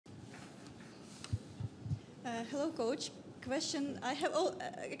Hello, coach. Question. I have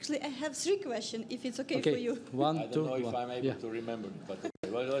actually I have three questions. If it's okay, Okay. for you. One, I don't two, know if one. I'm able to remember it, but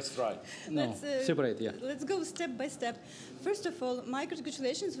okay, well, let's try. No, separate, yeah. Let's go step by step. First of all, my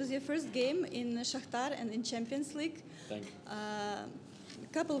congratulations with your first game in Shakhtar and in Champions League. Thank you.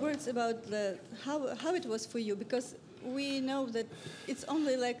 A couple words about how it was for you, because we know that it's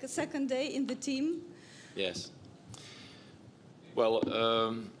only like a second day in the team. Yes. Well,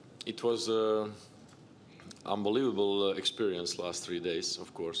 it was unbelievable experience last 3 days,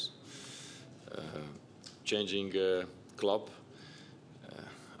 of course. Changing club,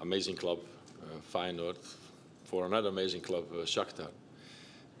 amazing club, Feyenoord, for another amazing club, Shakhtar.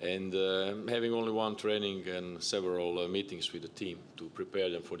 And having only one training and several meetings with the team to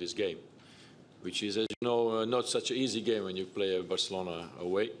prepare them for this game, which is, as you know, not such an easy game when you play Barcelona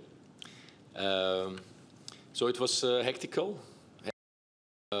away. So it was hectical.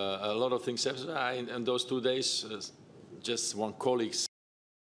 A lot of things happened. In those 2 days, just one colleague said,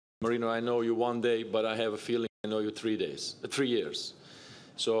 Marino, I know you 1 day, but I have a feeling I know you 3 days, 3 years.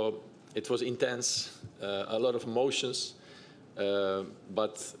 So it was intense, a lot of emotions.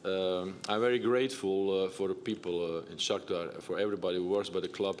 But I'm very grateful for the people in Shakhtar, for everybody who works by the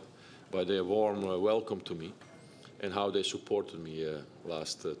club, by their warm welcome to me and how they supported me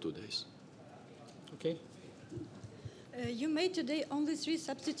last 2 days. Okay. You made today only 3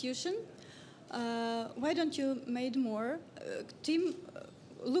 substitutions. Why don't you made more? Team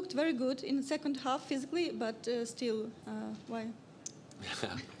looked very good in the second half physically, but still, why?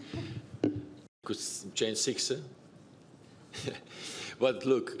 Could change 6. But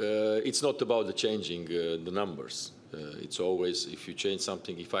look, it's not about the changing the numbers. It's always, if you change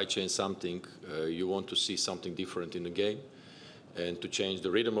something, if I change something, you want to see something different in the game and to change the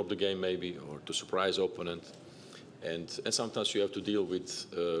rhythm of the game maybe, or to surprise opponent. And sometimes you have to deal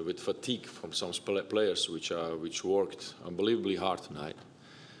with fatigue from some players which worked unbelievably hard tonight.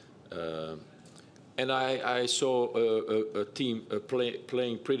 And I saw a team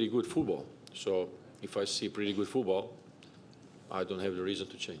playing pretty good football. So if I see pretty good football, I don't have the reason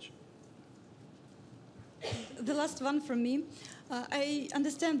to change. The last one from me. I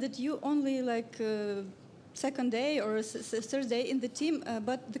understand that you only like second day or third day in the team,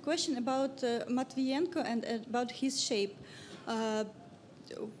 but the question about Matvienko and about his shape.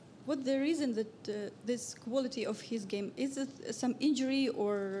 What's the reason that this quality of his game? Is it some injury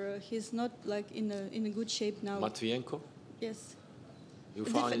or he's not like in a good shape now? Matvienko? Yes.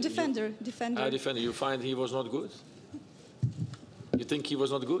 Defender. Defender. You find he was not good? You think he was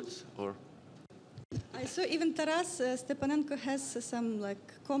not good, or? I saw even Taras Stepanenko has some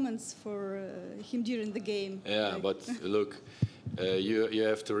like comments for him during the game. Yeah, like. But look, you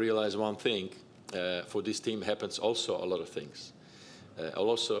have to realize one thing. For this team happens also a lot of things,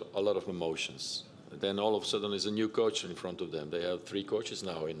 also a lot of emotions. Then all of a sudden there's a new coach in front of them. They have 3 coaches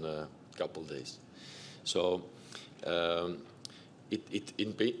now in a couple of days. So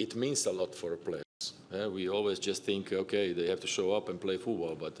it means a lot for a player. We always just think, okay, they have to show up and play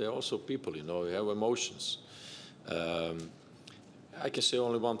football, but they're also people, you know, they have emotions. I can say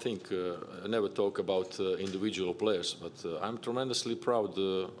only one thing. I never talk about individual players, but I'm tremendously proud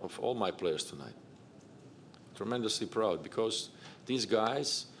of all my players tonight. Tremendously proud, because these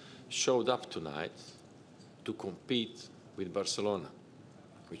guys showed up tonight to compete with Barcelona,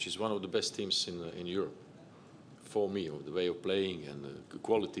 which is one of the best teams in Europe. For me, of the way of playing and the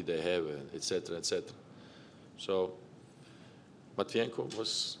quality they have, etc., etc. So, Matvienko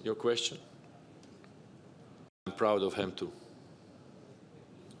was your question. I'm proud of him too.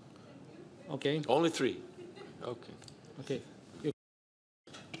 Okay. Only 3. Okay. Okay.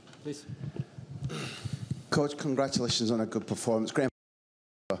 Please. Coach, congratulations on a good performance. Graham,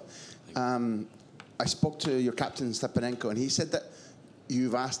 I spoke to your captain, Stepanenko, and he said that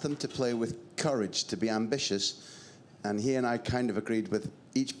you've asked them to play with courage, to be ambitious. And he and I kind of agreed with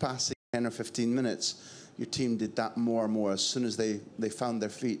each passing 10 or 15 minutes, your team did that more and more as soon as they found their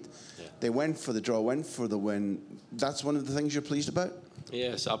feet. Yeah. They went for the draw, went for the win. That's one of the things you're pleased about?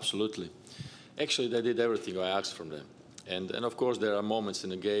 Yes, absolutely. Actually, they did everything I asked from them. And of course, there are moments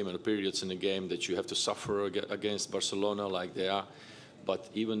in the game and periods in the game that you have to suffer against Barcelona like they are. But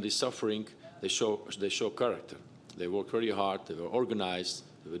even this suffering, they show character. They work very hard, they were organized,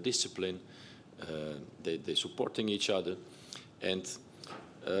 they were disciplined. They're supporting each other, and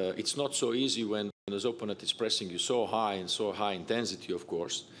it's not so easy when the opponent is pressing you so high and so high intensity, of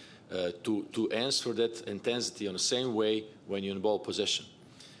course, to answer that intensity on the same way when you're in ball possession.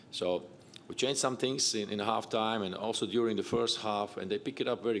 So we changed some things in half time and also during the first half, and they pick it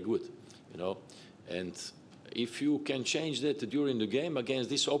up very good, you know. And if you can change that during the game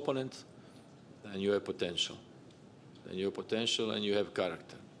against this opponent, and you have potential. And you have potential and you have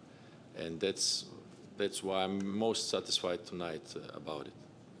character. And that's why I'm most satisfied tonight about it.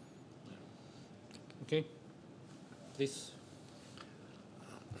 Okay. Please.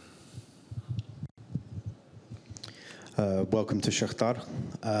 Welcome to Shakhtar.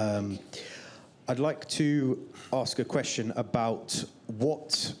 I'd like to ask a question about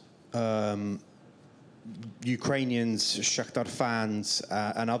what Ukrainians, Shakhtar fans,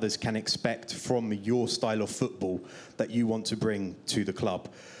 and others can expect from your style of football that you want to bring to the club.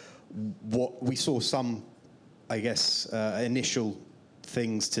 What we saw some, I guess, initial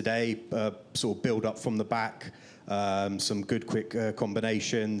things today, sort of build up from the back, some good quick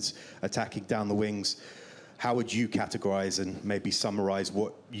combinations, attacking down the wings. How would you categorize and maybe summarize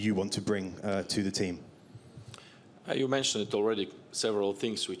what you want to bring to the team? You mentioned it already, several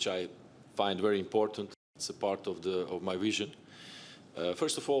things which I find very important. It's a part of my vision.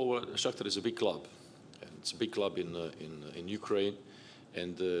 First of all, Shakhtar is a big club. And it's a big club in Ukraine.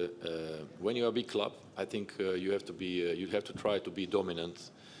 And when you're a big club, I think you have to try to be dominant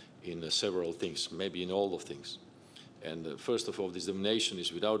in several things, maybe in all of things. And first of all, this domination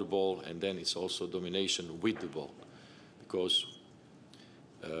is without the ball, and then it's also domination with the ball. Because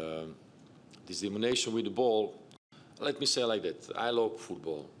this domination with the ball, let me say like that, I love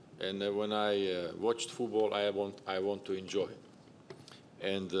football. And when I watched football, I want to enjoy.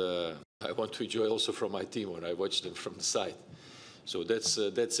 And I want to enjoy also from my team when I watch them from the side. So that's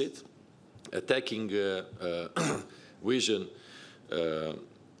it. Attacking vision with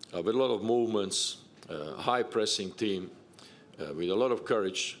a lot of movements, high pressing team with a lot of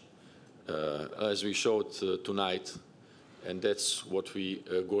courage, as we showed tonight, and that's what we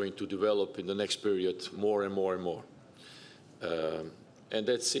are going to develop in the next period more and more and more. And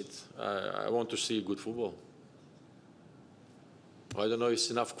that's it. I want to see good football. I don't know if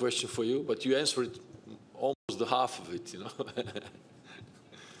it's enough question for you, but you answered almost the half of it, you know.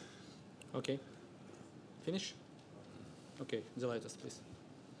 Okay. Finish? Okay, Zelaitis, please.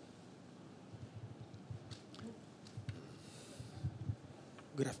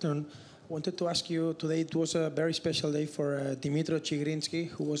 Good afternoon. Wanted to ask you, today it was a very special day for Dimitro Chigrinsky,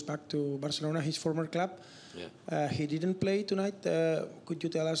 who was back to Barcelona, his former club. Yeah. He didn't play tonight. Could you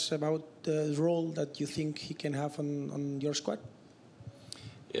tell us about the role that you think he can have on your squad?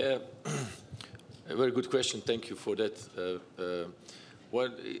 Yeah, a very good question. Thank you for that.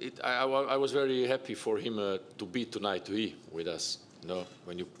 I was very happy for him to be tonight with us. You know,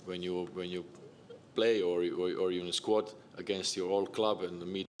 when you play or you're in a squad against your old club and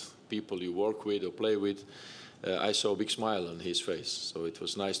meet people you work with or play with, I saw a big smile on his face. So it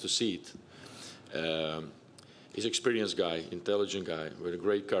was nice to see it. He's an experienced guy, intelligent guy, with a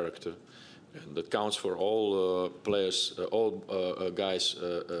great character. And that counts for all players, all guys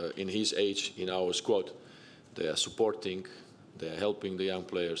in his age in our squad. They are supporting, they are helping the young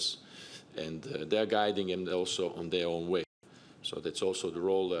players, and they are guiding them also on their own way. So that's also the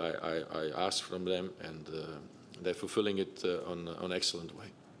role that I ask from them, and they're fulfilling it on an excellent way.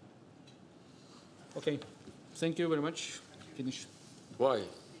 Okay. Thank you very much. Finish. Why?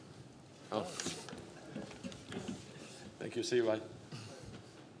 Oh. Thank you. See you. Bye.